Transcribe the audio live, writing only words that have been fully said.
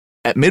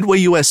At Midway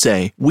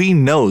USA, we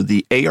know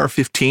the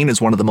AR-15 is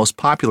one of the most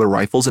popular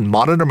rifles in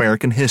modern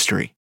American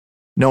history.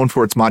 Known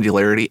for its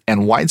modularity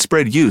and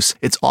widespread use,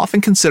 it's often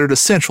considered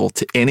essential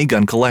to any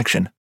gun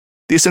collection.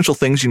 The essential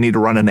things you need to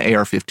run an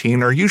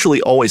AR-15 are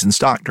usually always in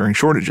stock during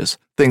shortages,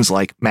 things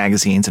like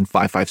magazines and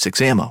 5.56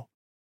 ammo.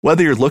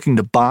 Whether you're looking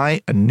to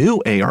buy a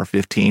new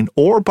AR-15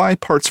 or buy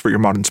parts for your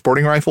modern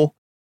sporting rifle,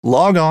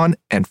 log on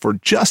and for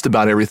just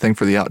about everything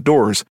for the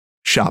outdoors,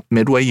 shop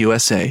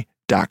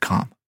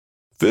MidwayUSA.com.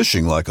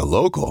 Fishing like a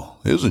local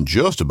isn't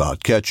just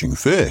about catching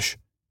fish.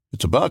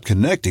 It's about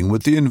connecting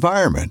with the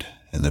environment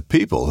and the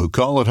people who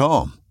call it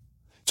home.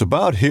 It's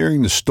about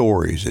hearing the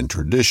stories and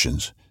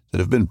traditions that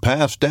have been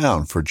passed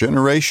down for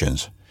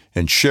generations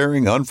and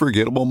sharing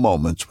unforgettable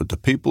moments with the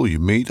people you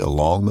meet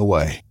along the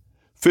way.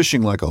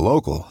 Fishing like a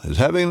local is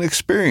having an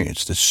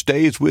experience that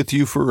stays with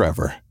you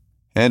forever.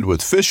 And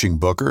with Fishing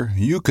Booker,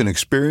 you can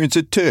experience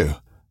it too,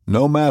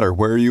 no matter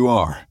where you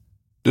are.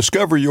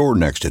 Discover your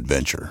next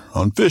adventure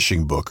on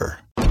Fishing Booker.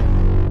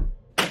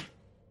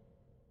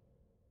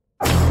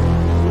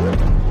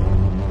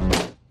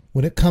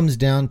 When it comes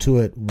down to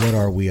it, what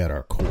are we at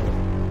our core?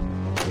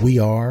 We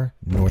are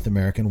North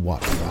American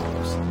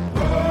waterfowlers.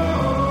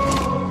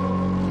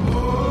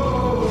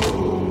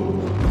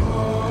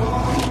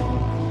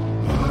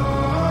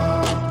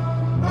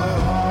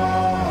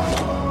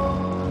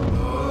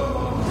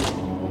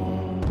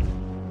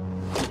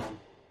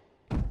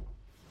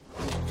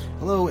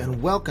 Hello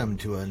and welcome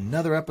to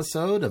another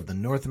episode of the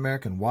North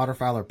American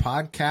Waterfowler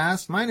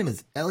Podcast. My name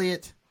is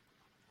Elliot.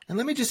 And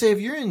let me just say, if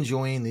you're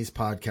enjoying these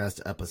podcast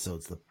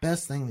episodes, the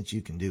best thing that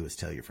you can do is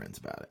tell your friends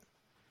about it.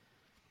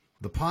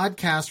 The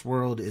podcast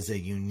world is a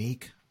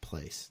unique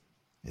place.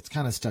 It's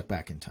kind of stuck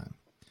back in time.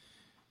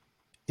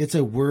 It's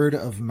a word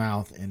of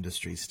mouth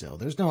industry still.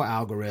 There's no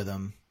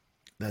algorithm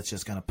that's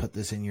just going to put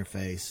this in your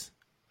face.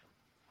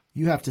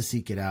 You have to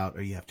seek it out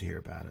or you have to hear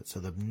about it. So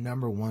the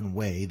number one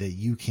way that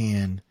you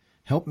can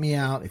help me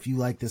out if you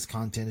like this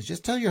content is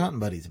just tell your hunting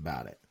buddies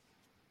about it.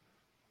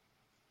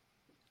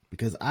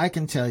 Because I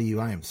can tell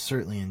you, I am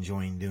certainly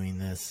enjoying doing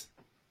this.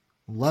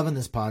 Loving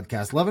this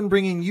podcast. Loving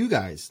bringing you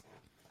guys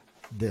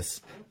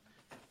this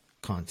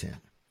content.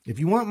 If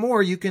you want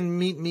more, you can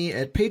meet me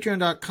at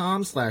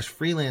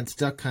patreon.com/freelance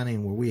duck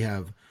hunting, where we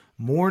have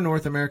more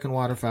North American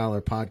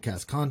Waterfowler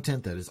podcast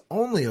content that is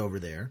only over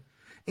there.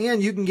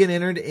 And you can get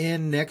entered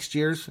in next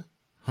year's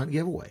hunt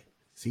giveaway,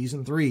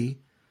 season 3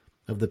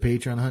 of the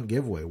Patreon hunt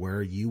giveaway,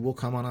 where you will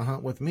come on a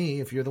hunt with me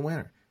if you're the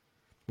winner.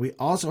 We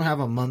also have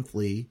a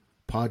monthly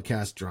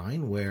podcast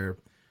drawing where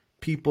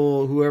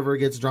people, whoever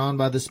gets drawn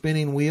by the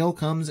spinning wheel,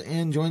 comes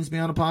and joins me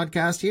on a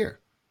podcast here.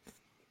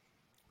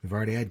 We've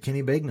already had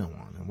Kenny Bagno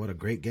on, and what a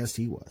great guest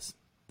he was.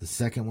 The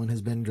second one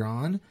has been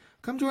drawn.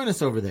 Come join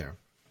us over there.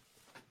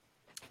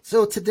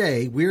 So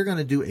today we're going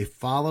to do a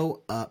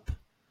follow-up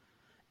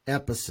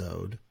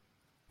episode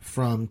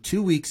from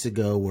 2 weeks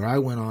ago where I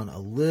went on a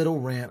little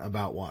rant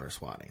about water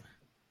swatting.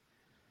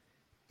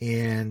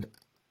 And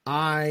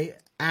I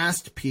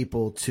asked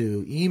people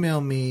to email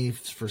me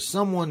for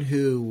someone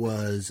who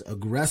was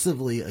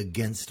aggressively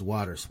against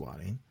water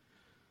swatting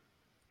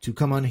to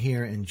come on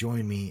here and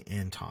join me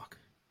and talk.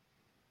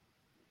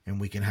 And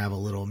we can have a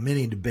little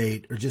mini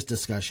debate or just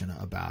discussion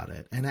about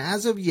it. And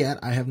as of yet,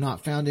 I have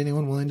not found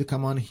anyone willing to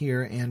come on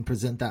here and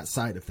present that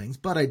side of things.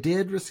 But I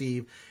did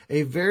receive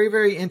a very,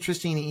 very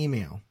interesting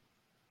email.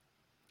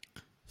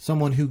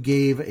 Someone who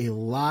gave a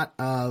lot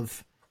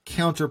of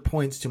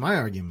counterpoints to my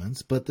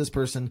arguments, but this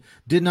person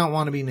did not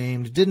want to be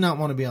named, did not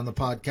want to be on the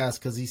podcast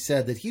because he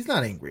said that he's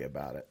not angry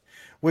about it,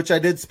 which I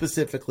did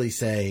specifically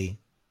say,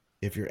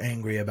 if you're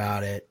angry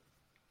about it,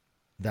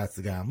 that's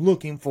the guy I'm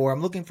looking for.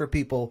 I'm looking for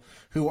people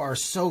who are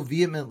so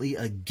vehemently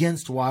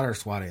against water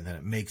swatting that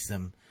it makes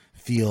them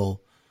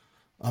feel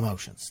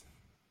emotions.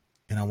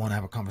 And I want to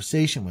have a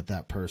conversation with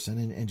that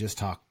person and just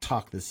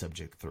talk this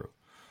subject through.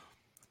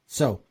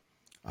 So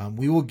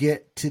we will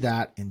get to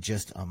that in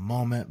just a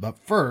moment. But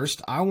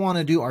first, I want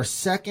to do our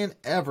second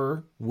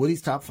ever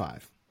Woody's Top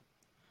 5.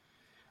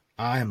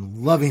 I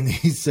am loving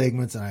these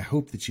segments, and I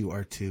hope that you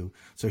are too.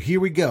 So here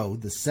we go,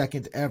 the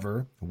second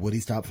ever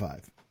Woody's Top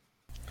 5.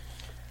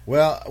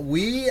 Well,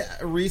 we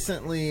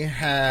recently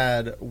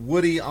had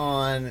Woody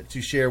on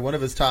to share one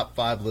of his top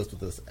 5 lists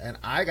with us, and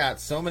I got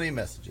so many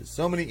messages,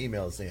 so many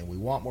emails saying we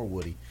want more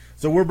Woody.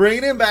 So we're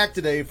bringing him back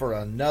today for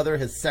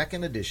his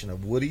second edition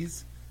of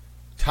Woody's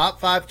Top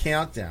 5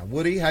 Countdown.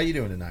 Woody, how you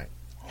doing tonight?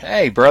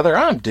 Hey, brother,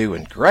 I'm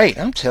doing great.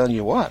 I'm telling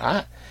you what,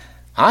 I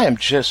am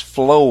just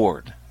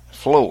floored,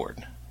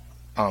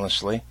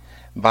 honestly,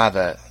 by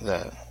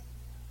the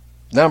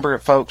number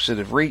of folks that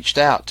have reached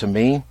out to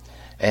me.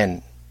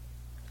 And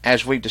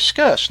as we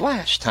discussed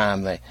last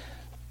time,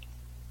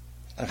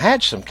 I've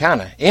had some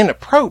kind of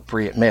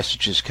inappropriate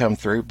messages come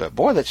through, but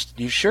boy,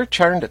 you sure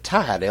turned the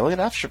tide,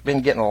 Elliot. I've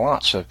been getting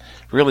lots of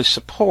really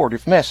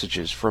supportive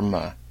messages from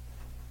the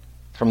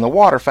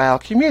waterfowl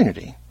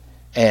community,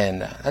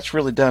 and that's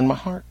really done my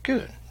heart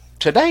good.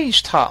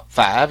 Today's top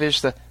 5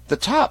 is the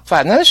top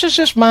 5. Now, this is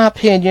just my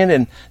opinion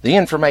and the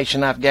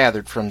information I've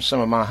gathered from some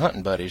of my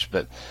hunting buddies,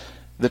 but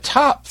the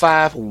top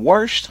 5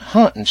 worst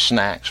hunting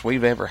snacks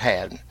we've ever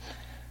had.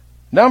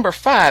 Number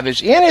 5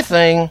 is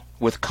anything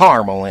with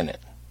caramel in it.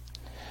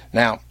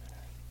 Now,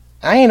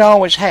 I ain't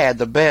always had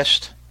the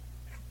best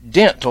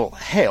dental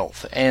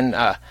health, and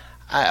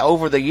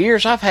over the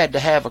years I've had to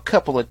have a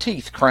couple of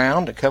teeth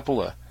crowned, a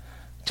couple of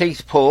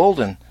teeth pulled,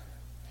 and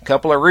a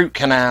couple of root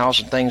canals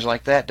and things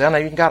like that done.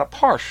 I even got a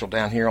partial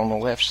down here on the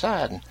left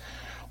side. And,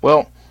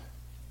 well,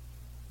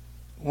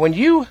 when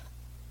you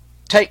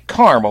take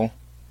caramel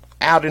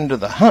out into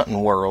the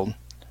hunting world,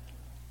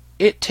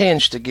 it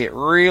tends to get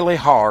really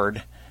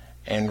hard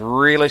and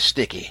really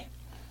sticky.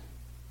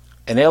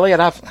 And Elliot,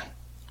 I've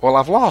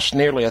lost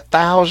nearly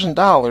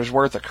 $1,000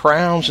 worth of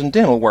crowns and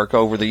dental work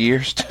over the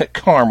years to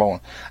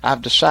caramel.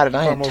 I've decided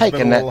I ain't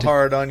taking that. Been a little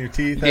hard on your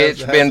teeth.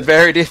 It's been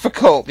very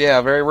difficult. Yeah,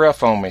 very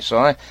rough on me. So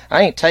I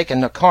ain't taking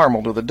the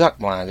caramel to the duck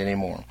blind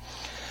anymore.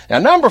 Now,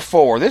 number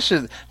 4,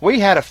 we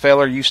had a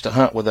feller used to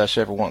hunt with us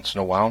every once in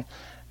a while,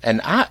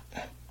 and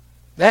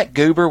that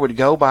goober would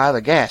go by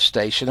the gas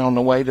station on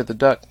the way to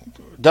the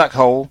duck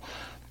hole,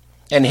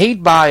 and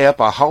he'd buy up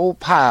a whole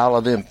pile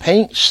of them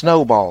pink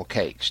snowball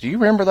cakes. Do you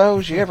remember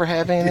those? You ever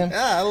have any of them?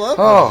 Yeah, I love those.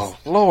 Oh,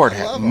 Lord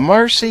have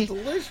mercy.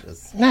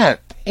 Delicious. Now,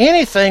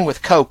 anything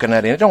with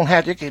coconut in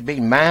it, it could be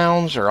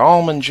Mounds or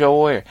Almond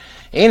Joy or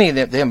any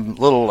of them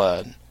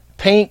little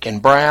pink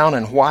and brown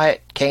and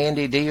white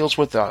candy deals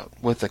with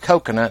the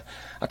coconut.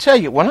 I tell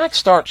you, when I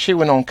start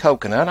chewing on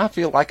coconut, I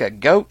feel like a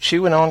goat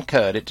chewing on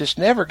cud. It just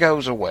never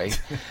goes away.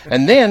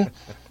 And then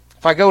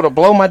if I go to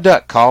blow my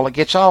duck call, it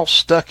gets all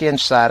stuck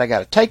inside. I got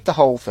to take the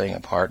whole thing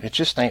apart. It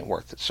just ain't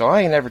worth it. So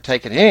I ain't ever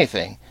taken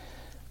anything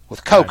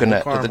with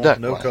coconut no caramel, to the duck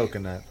no blind.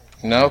 coconut.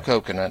 No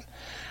coconut.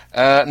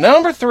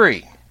 Number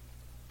 3,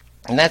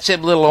 and that's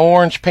them little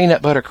orange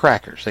peanut butter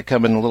crackers. They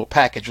come in a little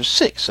package with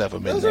 6 of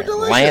them in there. Those are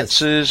delicious.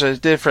 Lances are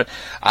different.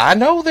 I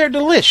know they're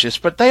delicious,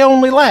 but they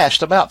only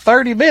last about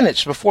 30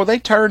 minutes before they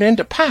turn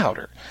into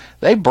powder.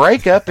 They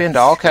break up into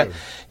all kinds.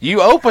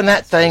 You open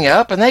that thing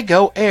up, and they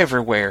go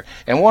everywhere.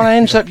 And what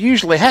ends up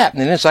usually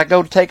happening is I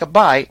go to take a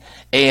bite,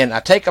 and I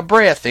take a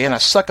breath in, I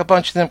suck a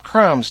bunch of them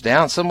crumbs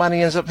down.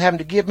 Somebody ends up having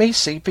to give me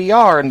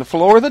CPR in the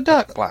floor of the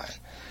duck blind.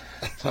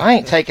 So I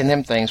ain't taking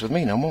them things with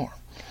me no more.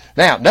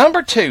 Now,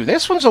 number 2,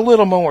 this one's a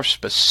little more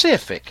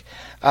specific.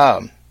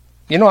 I've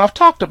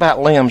talked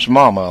about Lem's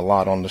mama a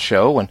lot on the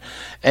show, or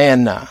on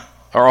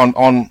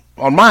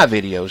my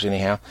videos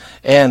anyhow.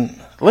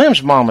 And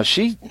Lem's mama,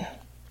 she's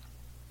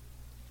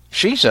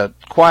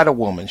quite a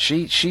woman.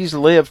 She's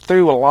lived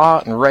through a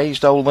lot and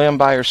raised old Lem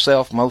by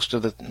herself most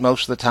of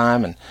the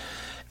time,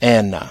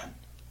 and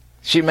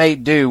she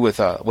made do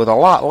with a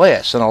lot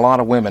less than a lot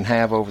of women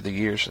have over the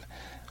years.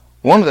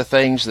 One of the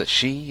things that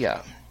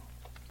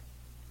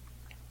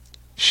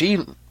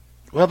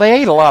they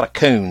ate a lot of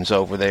coons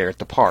over there at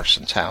the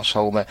Parsons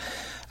household. They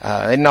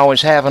didn't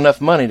always have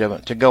enough money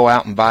to go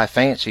out and buy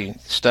fancy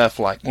stuff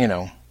like,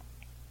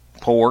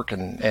 pork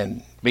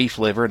and beef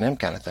liver and them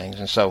kind of things.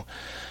 And so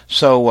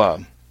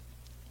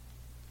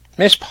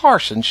Miss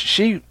Parsons,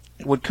 she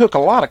would cook a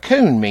lot of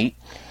coon meat,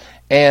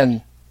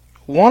 and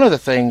one of the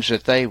things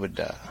that they would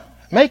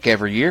make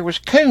every year was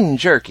coon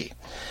jerky.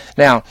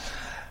 Now,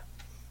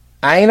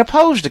 I ain't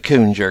opposed to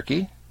coon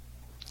jerky.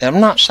 I'm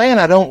not saying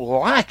I don't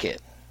like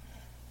it.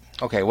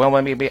 Okay, well,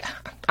 maybe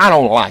I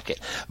don't like it.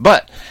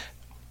 But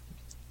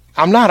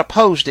I'm not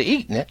opposed to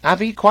eating it.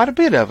 I've eaten quite a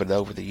bit of it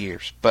over the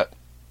years. But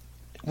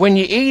when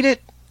you eat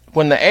it,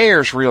 when the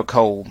air's real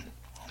cold,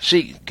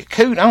 see,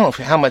 coon, I don't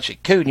know how much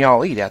coon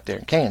y'all eat out there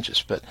in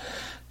Kansas, but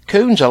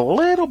coon's a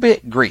little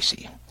bit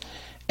greasy.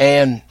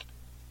 And,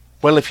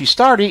 well, if you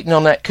start eating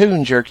on that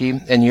coon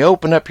jerky and you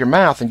open up your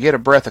mouth and get a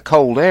breath of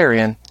cold air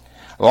in,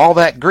 all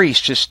that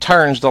grease just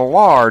turns the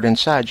lard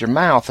inside your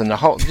mouth, and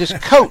just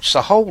coats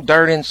the whole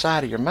dirt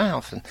inside of your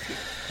mouth. And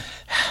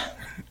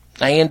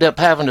I end up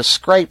having to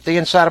scrape the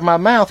inside of my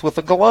mouth with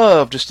a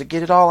glove just to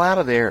get it all out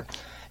of there.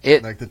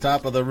 Like the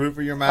top of the roof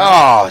of your mouth?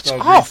 Oh, it's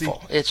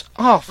awful. It's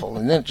awful.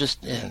 And then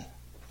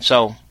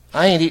so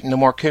I ain't eating no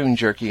more coon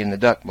jerky in the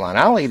duck blind.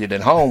 I'll eat it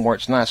at home where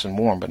it's nice and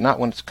warm, but not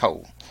when it's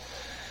cold.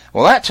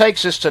 Well, that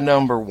takes us to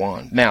number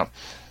 1. Now,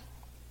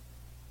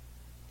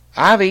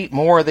 I've eaten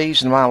more of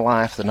these in my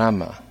life than I'd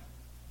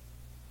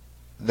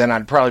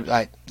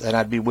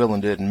be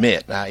willing to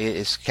admit.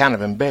 It's kind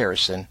of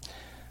embarrassing,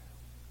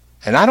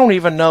 and I don't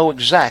even know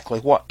exactly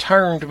what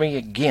turned me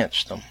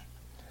against them.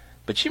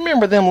 But you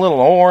remember them little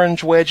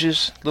orange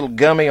wedges, little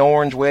gummy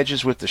orange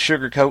wedges with the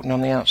sugar coating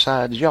on the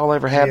outside? Did y'all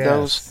ever have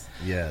those?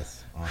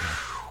 Yes.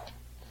 Uh-huh.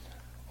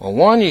 Well,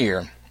 one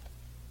year,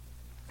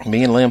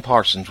 me and Lem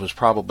Parsons was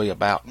probably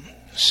about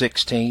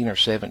 16 or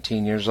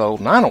 17 years old,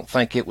 and I don't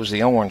think it was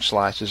the orange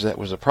slices that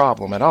was a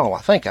problem at all. I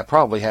think I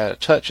probably had a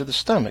touch of the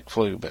stomach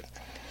flu, but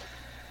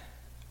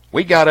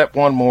we got up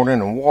one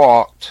morning and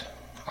walked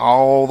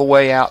all the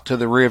way out to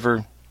the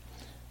river,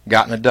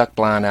 got in a duck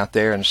blind out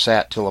there and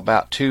sat till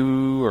about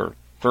 2 or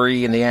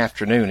 3 in the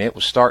afternoon. It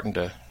was starting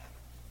to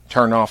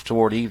turn off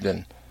toward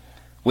evening.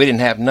 We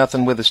didn't have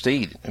nothing with us to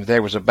eat.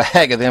 There was a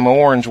bag of them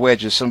orange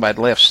wedges somebody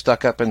left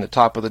stuck up in the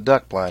top of the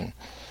duck blind.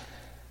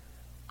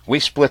 we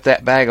split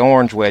that bag of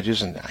orange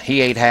wedges, and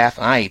he ate half,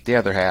 and I ate the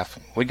other half.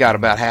 We got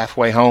about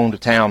halfway home to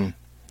town.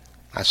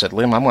 I said,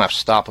 Lim, I'm going to have to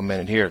stop a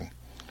minute here.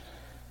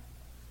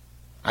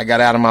 I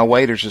got out of my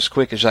waders as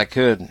quick as I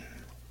could.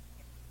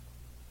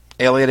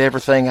 Elliot,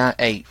 everything I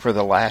ate for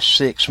the last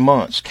 6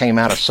 months came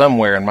out of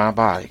somewhere in my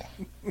body.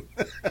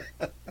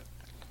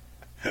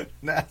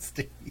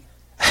 Nasty.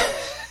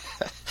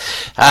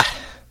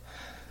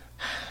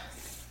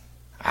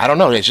 I don't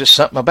know. There's just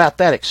something about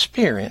that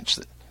experience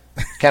that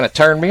kind of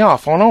turned me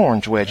off on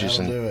orange wedges.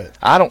 That'll And do it.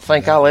 I don't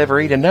think I'll ever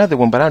eat another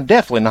one, but I'm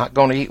definitely not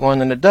going to eat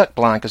one in the duck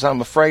blind because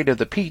I'm afraid of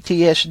the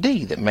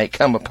PTSD that may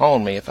come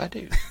upon me if I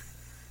do.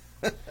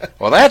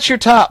 Well, that's your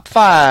top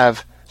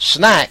 5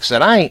 snacks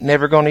that I ain't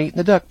never going to eat in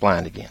the duck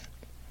blind again.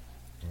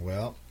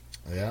 Well,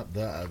 yeah,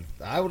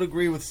 I would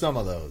agree with some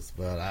of those,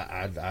 but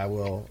I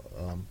will.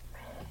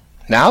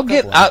 Now, I'll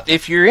get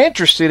if you're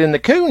interested in the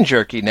coon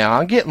jerky. Now,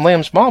 I'm getting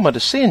Lim's mama to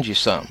send you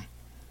some.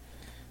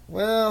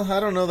 Well, I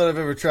don't know that I've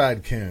ever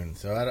tried coon,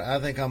 so I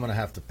think I'm going to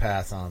have to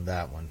pass on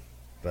that one.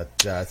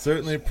 But I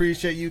certainly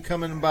appreciate you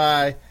coming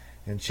by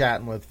and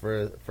chatting with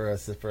for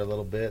us for a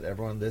little bit.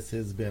 Everyone, this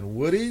has been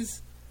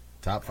Woody's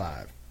Top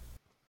 5.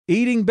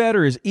 Eating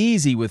better is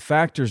easy with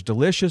Factor's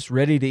delicious,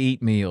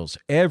 ready-to-eat meals.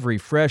 Every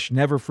fresh,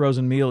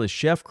 never-frozen meal is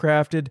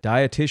chef-crafted,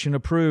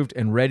 dietitian-approved,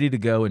 and ready to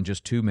go in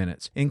just 2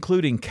 minutes,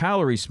 including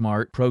Calorie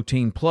Smart,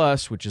 Protein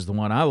Plus, which is the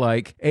one I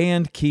like,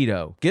 and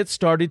Keto. Get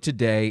started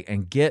today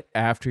and get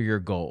after your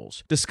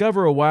goals.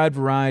 Discover a wide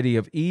variety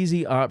of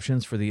easy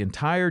options for the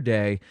entire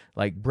day,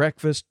 like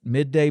breakfast,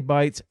 midday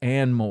bites,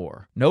 and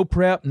more. No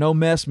prep, no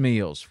mess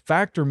meals.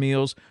 Factor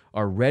meals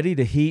are ready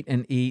to heat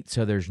and eat,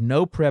 so there's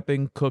no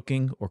prepping,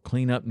 cooking, or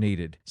cleanup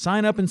needed.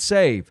 Sign up and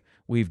save.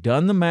 We've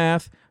done the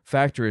math.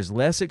 Factor is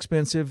less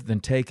expensive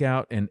than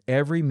takeout, and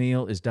every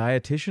meal is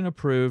dietitian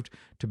approved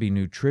to be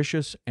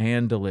nutritious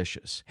and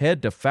delicious.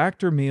 Head to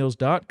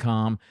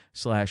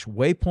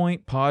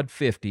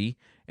factormeals.com/waypointpod50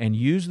 and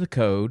use the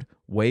code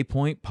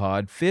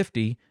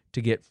waypointpod50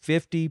 to get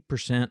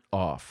 50%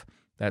 off.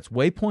 That's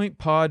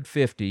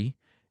waypointpod50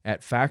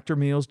 at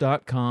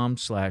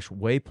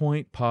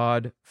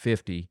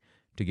factormeals.com/waypointpod50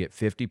 to get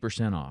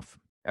 50% off.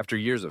 After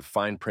years of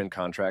fine print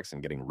contracts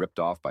and getting ripped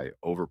off by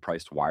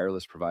overpriced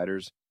wireless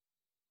providers,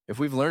 if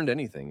we've learned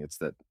anything, it's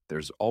that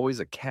there's always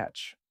a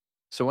catch.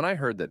 So when I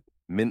heard that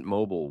Mint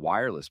Mobile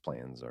wireless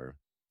plans are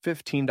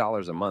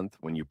 $15 a month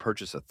when you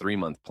purchase a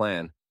 3-month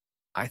plan,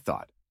 I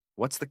thought,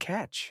 what's the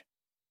catch?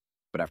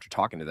 But after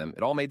talking to them,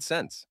 it all made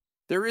sense.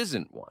 There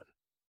isn't one.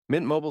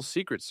 Mint Mobile's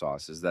secret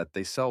sauce is that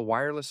they sell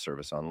wireless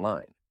service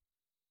online.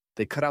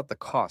 They cut out the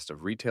cost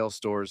of retail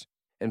stores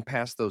and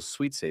pass those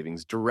sweet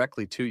savings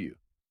directly to you.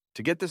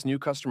 To get this new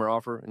customer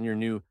offer and your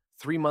new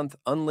 3-month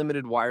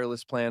unlimited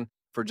wireless plan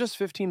for just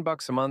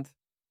 $15 a month,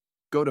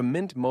 go to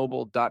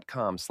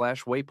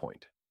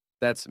mintmobile.com/waypoint.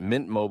 That's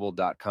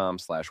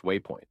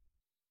mintmobile.com/waypoint.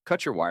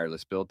 Cut your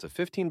wireless bill to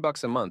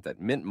 $15 a month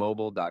at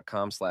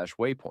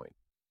mintmobile.com/waypoint.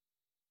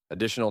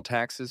 Additional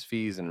taxes,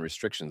 fees, and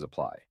restrictions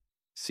apply.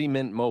 See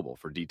Mint Mobile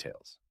for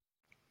details.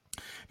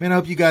 Man, I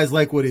hope you guys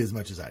like Woody as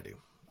much as I do.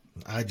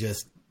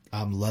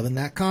 I'm loving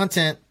that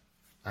content.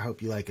 I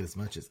hope you like it as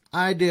much as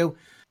I do.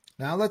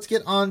 Now let's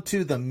get on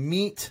to the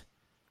meat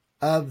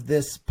of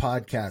this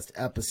podcast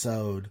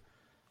episode.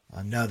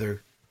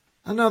 Another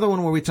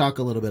one where we talk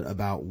a little bit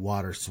about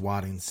water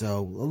swatting.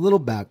 So a little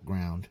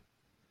background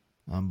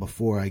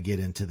before I get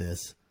into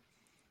this.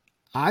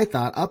 I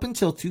thought up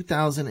until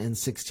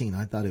 2016,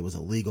 I thought it was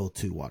illegal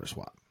to water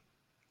swat.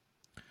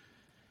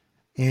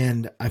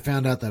 And I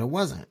found out that it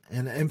wasn't.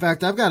 And in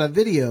fact, I've got a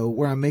video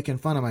where I'm making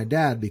fun of my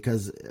dad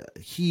because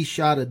he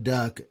shot a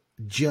duck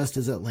just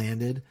as it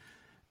landed.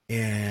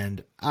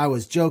 And I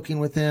was joking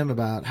with him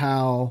about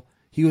how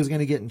he was going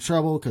to get in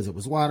trouble because it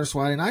was water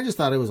swatting. I just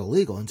thought it was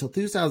illegal. Until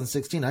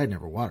 2016, I had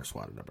never water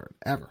swatted a bird,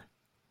 ever.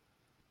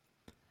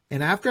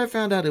 And after I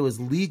found out it was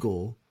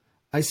legal,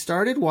 I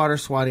started water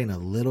swatting a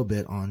little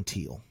bit on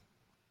teal.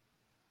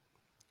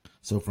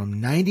 So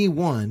from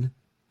 91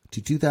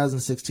 to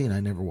 2016, I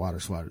never water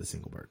swatted a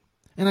single bird.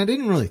 And I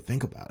didn't really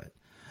think about it.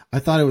 I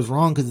thought it was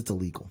wrong because it's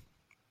illegal.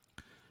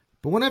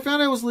 But when I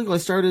found out it was legal, I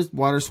started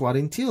water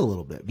swatting teal a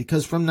little bit.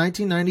 Because from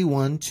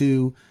 1991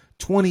 to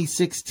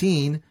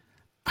 2016,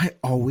 I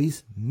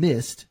always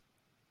missed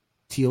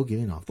teal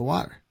getting off the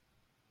water.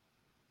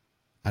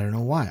 I don't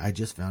know why. I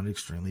just found it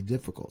extremely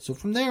difficult. So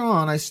from there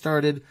on, I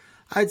started,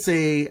 I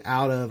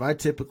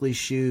typically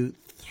shoot,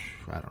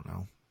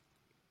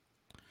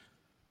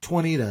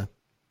 20 to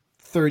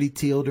 30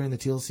 teal during the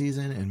teal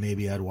season, and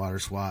maybe I'd water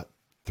swat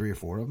 3 or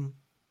 4 of them.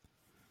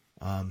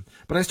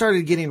 But I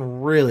started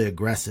getting really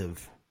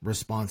aggressive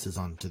responses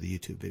onto the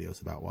YouTube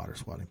videos about water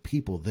swatting.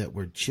 People that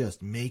were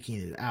just making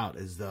it out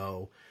as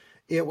though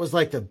it was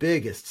like the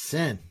biggest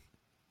sin.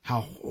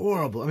 How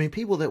horrible. I mean,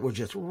 people that were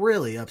just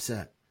really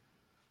upset.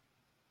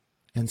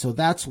 And so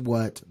that's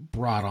what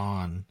brought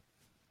on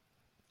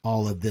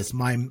all of this.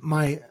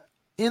 My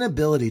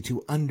inability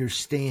to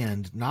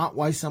understand not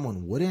why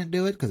someone wouldn't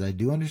do it, because I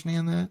do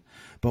understand that,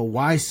 but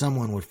why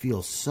someone would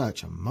feel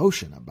such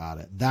emotion about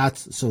it.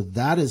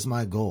 That is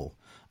my goal.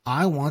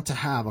 I want to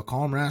have a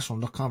calm,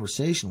 rational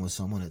conversation with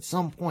someone at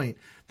some point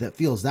that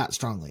feels that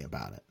strongly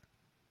about it.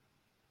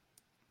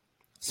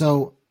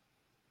 So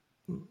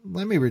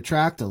let me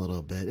retract a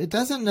little bit. It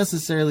doesn't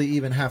necessarily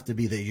even have to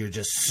be that you're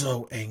just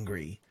so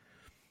angry.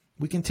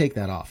 We can take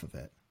that off of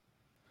it.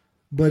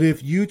 But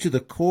if you, to the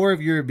core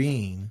of your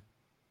being,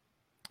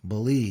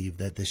 believe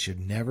that this should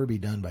never be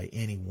done by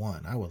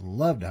anyone, I would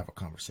love to have a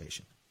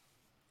conversation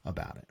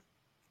about it.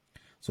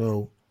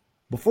 So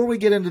before we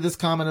get into this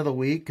comment of the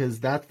week, because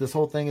this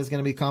whole thing is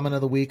going to be comment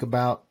of the week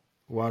about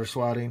water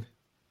swatting.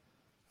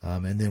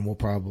 And then we'll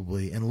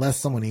probably, unless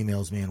someone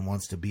emails me and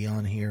wants to be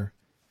on here,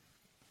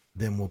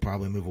 then we'll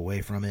probably move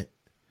away from it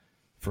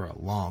for a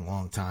long,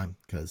 long time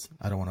because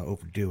I don't want to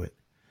overdo it.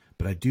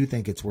 But I do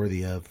think it's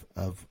worthy of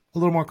a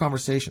little more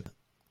conversation.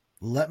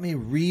 Let me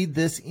read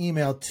this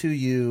email to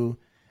you.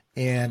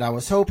 And I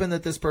was hoping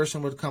that this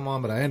person would come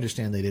on, but I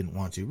understand they didn't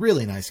want to.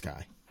 Really nice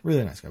guy.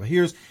 Really nice guy. But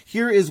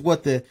here is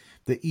what the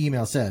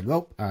email said.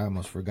 Oh, I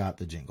almost forgot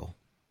the jingle.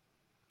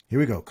 Here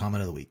we go.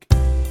 Comment of the week.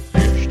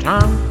 It's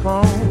time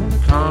for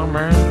the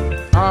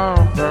comment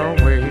of the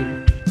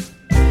week.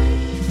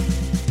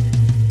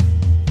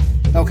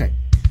 Okay.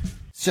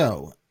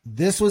 So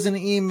this was an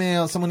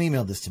email. Someone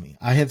emailed this to me.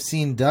 I have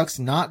seen ducks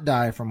not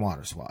die from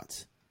water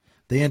swats.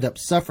 They end up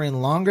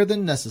suffering longer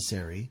than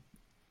necessary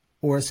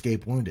or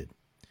escape wounded.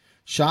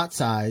 Shot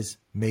size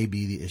may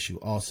be the issue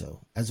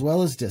also, as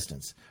well as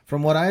distance.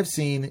 From what I have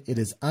seen, it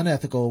is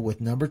unethical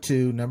with number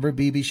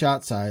BB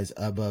shot size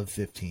above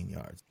 15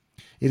 yards.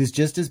 It is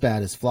just as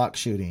bad as flock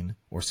shooting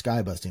or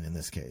sky busting in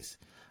this case.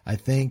 I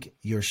think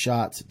your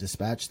shots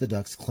dispatch the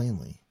ducks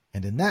cleanly,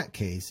 and in that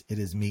case, it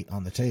is meat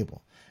on the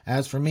table.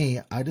 As for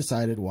me, I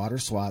decided water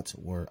swats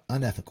were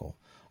unethical.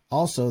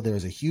 Also, there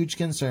is a huge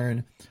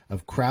concern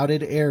of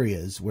crowded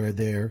areas where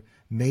there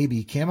may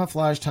be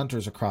camouflaged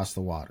hunters across the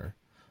water.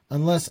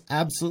 Unless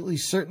absolutely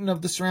certain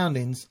of the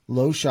surroundings,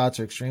 low shots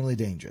are extremely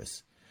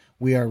dangerous.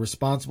 We are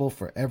responsible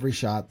for every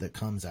shot that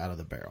comes out of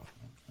the barrel.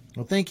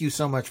 Well, thank you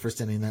so much for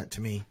sending that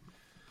to me.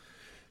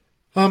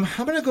 I'm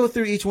going to go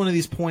through each one of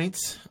these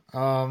points.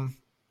 I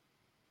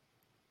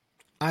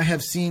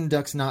have seen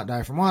ducks not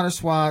die from water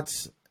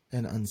swats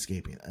and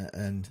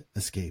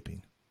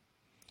escaping.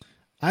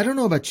 I don't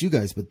know about you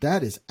guys, but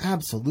that is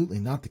absolutely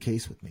not the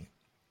case with me.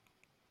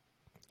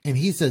 And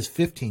he says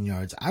 15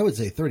 yards. I would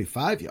say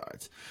 35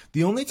 yards.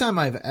 The only time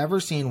I've ever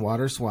seen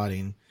water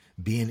swatting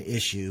be an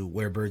issue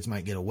where birds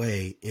might get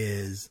away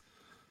is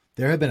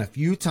there have been a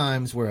few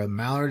times where a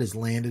mallard has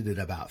landed at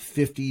about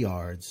 50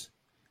 yards.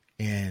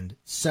 And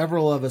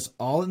several of us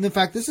all, and in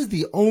fact, this is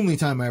the only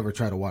time I ever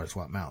try to water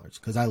swat mallards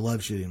because I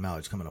love shooting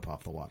mallards coming up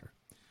off the water.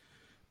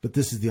 But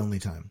this is the only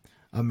time.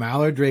 A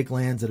mallard drake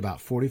lands at about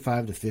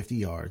 45 to 50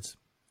 yards.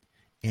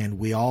 And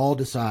we all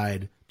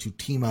decide to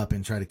team up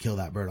and try to kill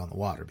that bird on the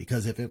water.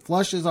 Because if it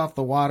flushes off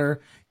the water,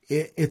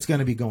 it's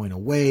going to be going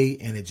away,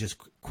 and it just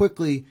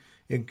quickly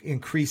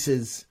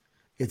increases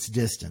its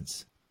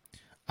distance.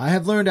 I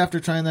have learned after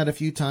trying that a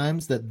few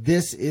times that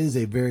this is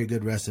a very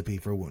good recipe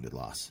for wounded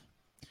loss.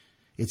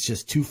 It's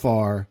just too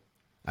far.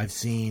 I have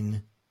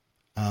seen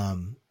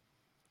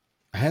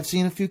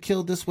a few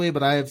killed this way,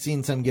 but I have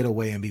seen some get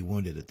away and be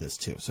wounded at this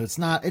too. So it's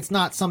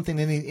not something,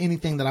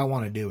 anything that I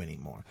want to do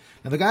anymore.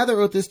 Now, the guy that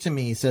wrote this to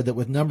me said that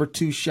with number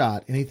 2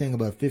 shot, anything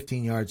above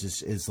 15 yards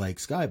is like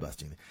sky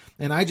busting.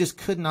 And I just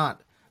could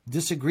not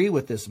disagree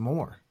with this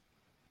more.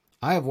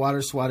 I have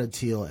water swatted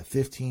teal at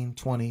 15,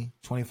 20,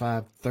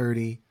 25,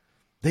 30.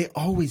 They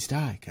always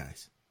die,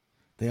 guys.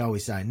 They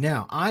always die.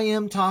 Now, I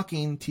am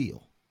talking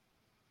teal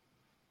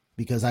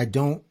because I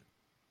don't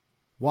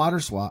water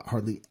swat,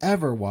 hardly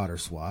ever water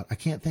swat. I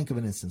can't think of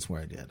an instance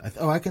where I did.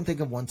 I can think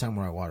of one time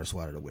where I water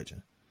swatted a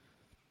widgeon.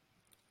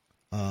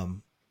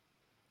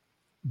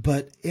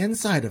 But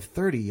inside of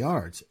 30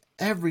 yards,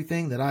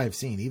 everything that I have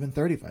seen, even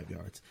 35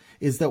 yards,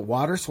 is that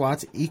water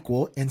swats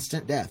equal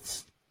instant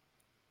deaths.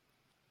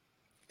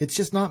 It's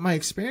just not my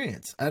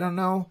experience. I don't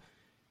know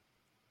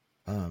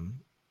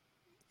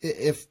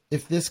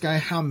if this guy,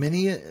 how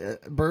many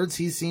birds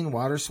he's seen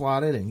water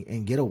swatted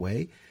and get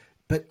away,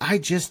 but I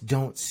just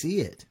don't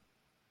see it.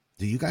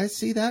 Do you guys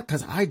see that?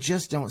 Because I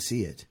just don't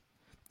see it.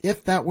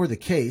 If that were the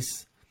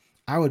case,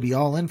 I would be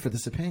all in for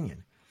this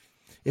opinion.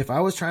 If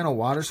I was trying to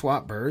water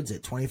swat birds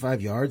at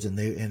 25 yards and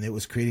it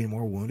was creating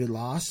more wounded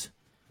loss,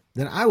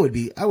 then I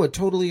would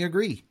totally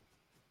agree.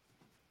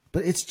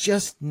 But it's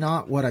just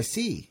not what I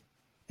see.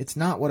 It's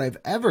not what I've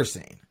ever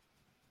seen,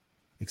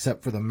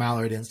 except for the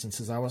mallard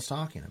instances I was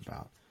talking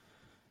about.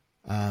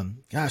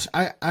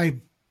 I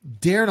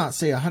dare not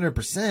say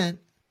 100%,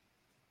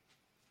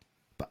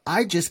 but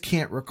I just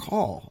can't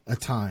recall a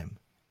time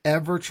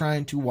ever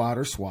trying to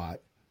water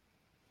swat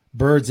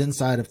birds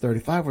inside of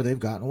 35 where they've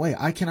gotten away.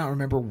 I cannot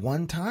remember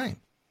one time.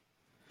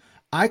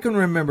 I can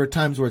remember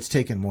times where it's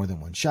taken more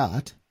than one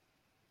shot,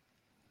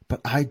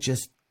 but I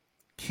just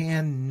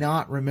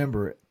cannot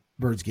remember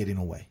birds getting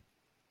away.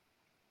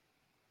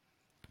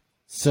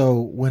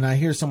 So when I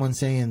hear someone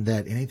saying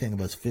that anything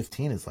above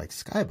 15 is like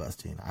sky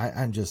busting,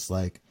 I'm just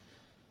like,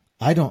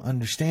 I don't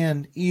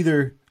understand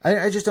either.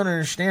 I just don't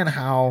understand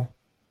how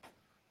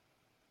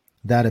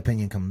that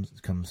opinion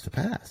comes to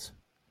pass.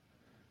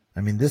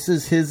 I mean, this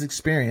is his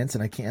experience,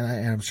 and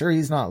I'm sure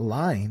he's not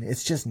lying.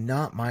 It's just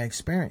not my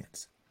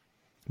experience.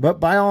 But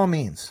by all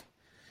means,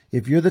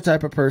 if you're the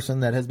type of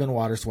person that has been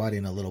water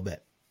swatting a little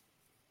bit,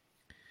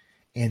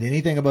 and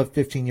anything above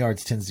 15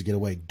 yards tends to get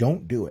away,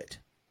 don't do it.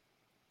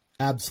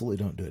 Absolutely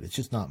don't do it. It's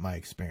just not my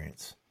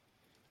experience.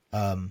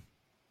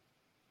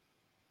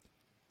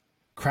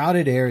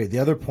 Crowded area. The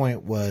other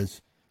point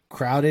was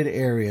crowded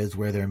areas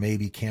where there may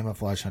be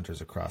camouflage hunters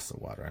across the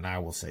water. And I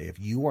will say, if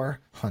you are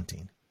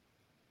hunting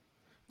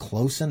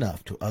close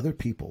enough to other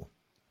people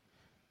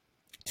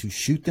to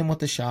shoot them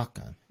with a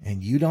shotgun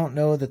and you don't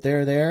know that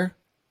they're there,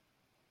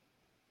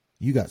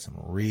 you got some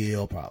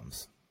real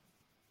problems.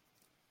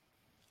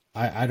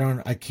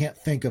 I can't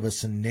think of a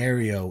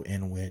scenario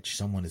in which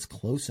someone is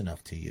close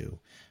enough to you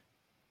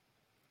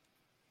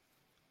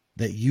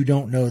that you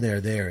don't know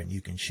they're there and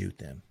you can shoot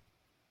them.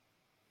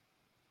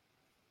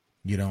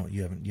 You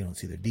don't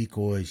see their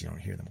decoys, you don't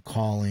hear them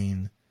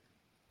calling.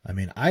 I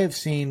mean, I have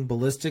seen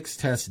ballistics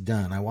tests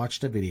done. I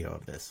watched a video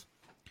of this.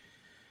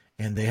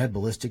 And they had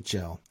ballistic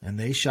gel. And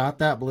they shot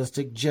that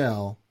ballistic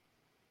gel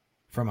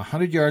from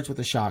 100 yards with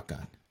a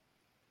shotgun.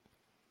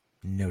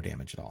 No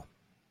damage at all.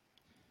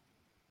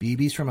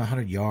 BBs from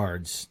 100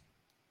 yards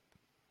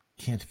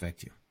can't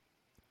affect you.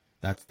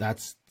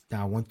 That's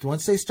now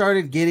once they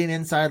started getting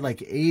inside like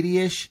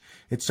 80-ish,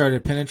 it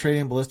started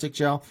penetrating ballistic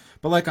gel.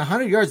 But like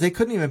 100 yards, they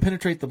couldn't even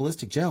penetrate the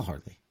ballistic gel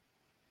hardly.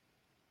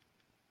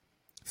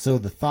 So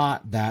the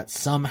thought that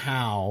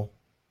somehow,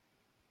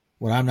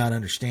 what I'm not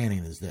understanding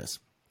is this,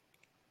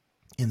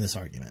 in this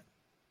argument.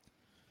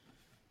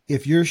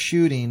 If you're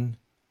shooting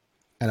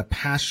at a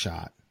pass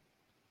shot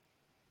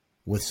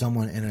with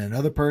someone and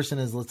another person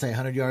is, let's say,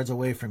 100 yards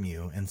away from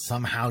you and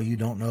somehow you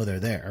don't know they're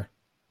there,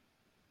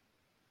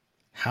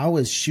 how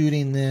is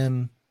shooting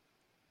them?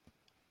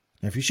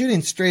 Now, if you're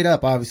shooting straight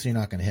up, obviously you're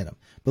not going to hit them.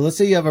 But let's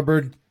say you have a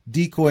bird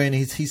decoy and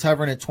he's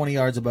hovering at 20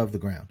 yards above the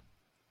ground.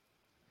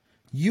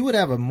 You would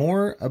have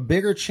a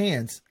bigger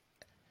chance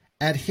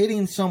at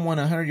hitting someone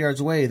 100 yards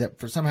away that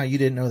for somehow you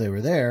didn't know they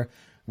were there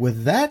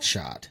with that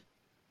shot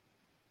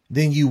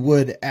than you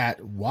would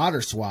at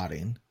water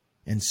swatting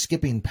and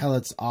skipping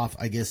pellets off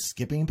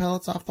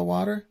the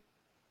water.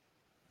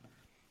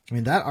 I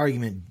mean, that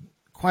argument,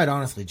 quite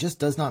honestly, just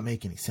does not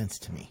make any sense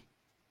to me.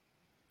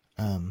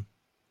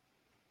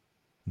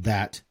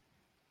 That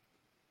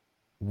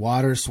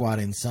water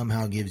swatting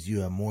somehow gives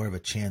you more of a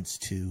chance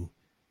to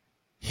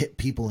hit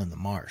people in the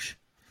marsh.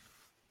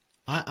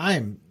 I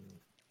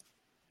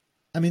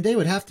mean, they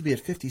would have to be at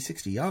 50,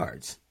 60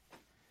 yards.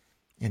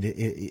 And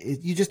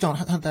you just don't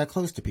hunt that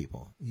close to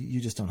people.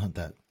 You just don't hunt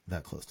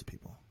that close to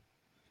people.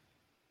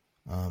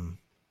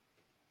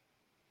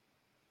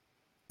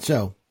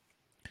 So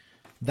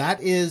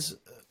that is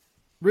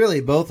really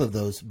both of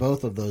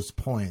those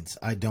points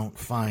I don't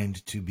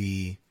find to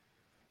be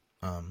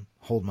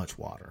hold much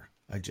water.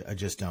 I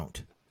just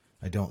don't.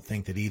 I don't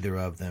think that either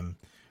of them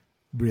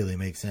really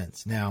make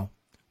sense. Now,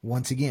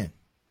 once again,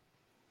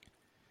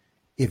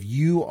 if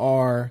you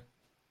are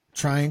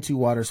trying to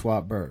water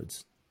swap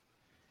birds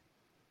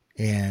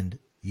and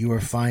you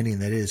are finding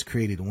that it has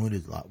created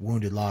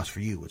wounded loss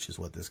for you, which is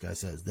what this guy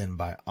says, then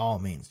by all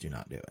means do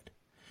not do it,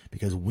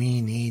 because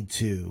we need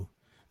to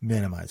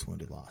minimize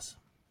wounded loss.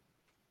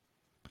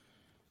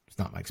 It's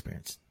not my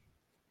experience.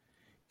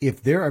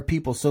 If there are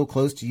people so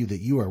close to you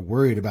that you are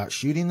worried about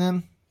shooting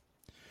them,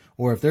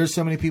 or if there's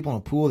so many people in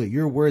a pool that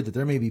you're worried that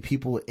there may be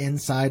people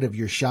inside of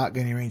your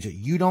shotgunning range that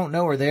you don't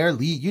know are there,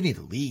 you need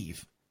to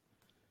leave.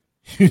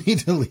 You need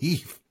to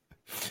leave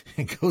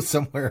and go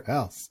somewhere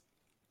else.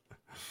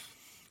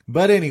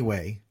 But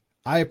anyway,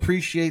 I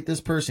appreciate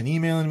this person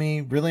emailing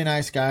me. Really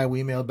nice guy.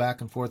 We emailed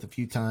back and forth a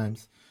few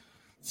times.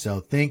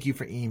 So thank you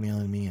for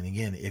emailing me. And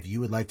again, if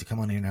you would like to come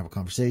on here and have a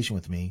conversation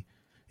with me,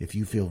 if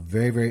you feel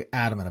very, very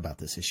adamant about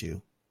this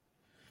issue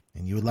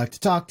and you would like to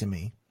talk to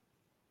me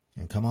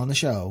and come on the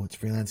show, it's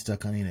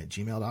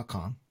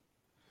freelanceduckhunting@gmail.com.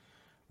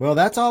 Well,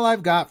 that's all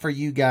I've got for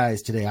you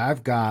guys today.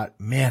 I've got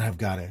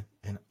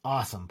an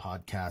awesome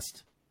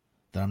podcast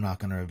that I'm not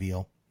going to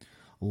reveal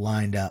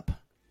lined up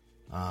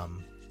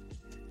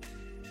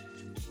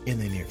in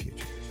the near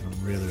future.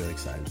 I'm really, really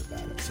excited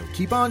about it. So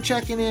keep on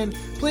checking in.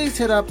 Please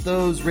hit up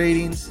those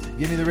ratings.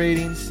 Give me the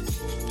ratings.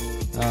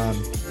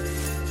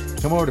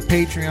 Come over to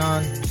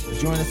Patreon.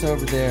 Join us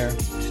over there.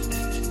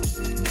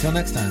 Until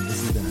next time,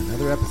 this has been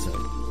another episode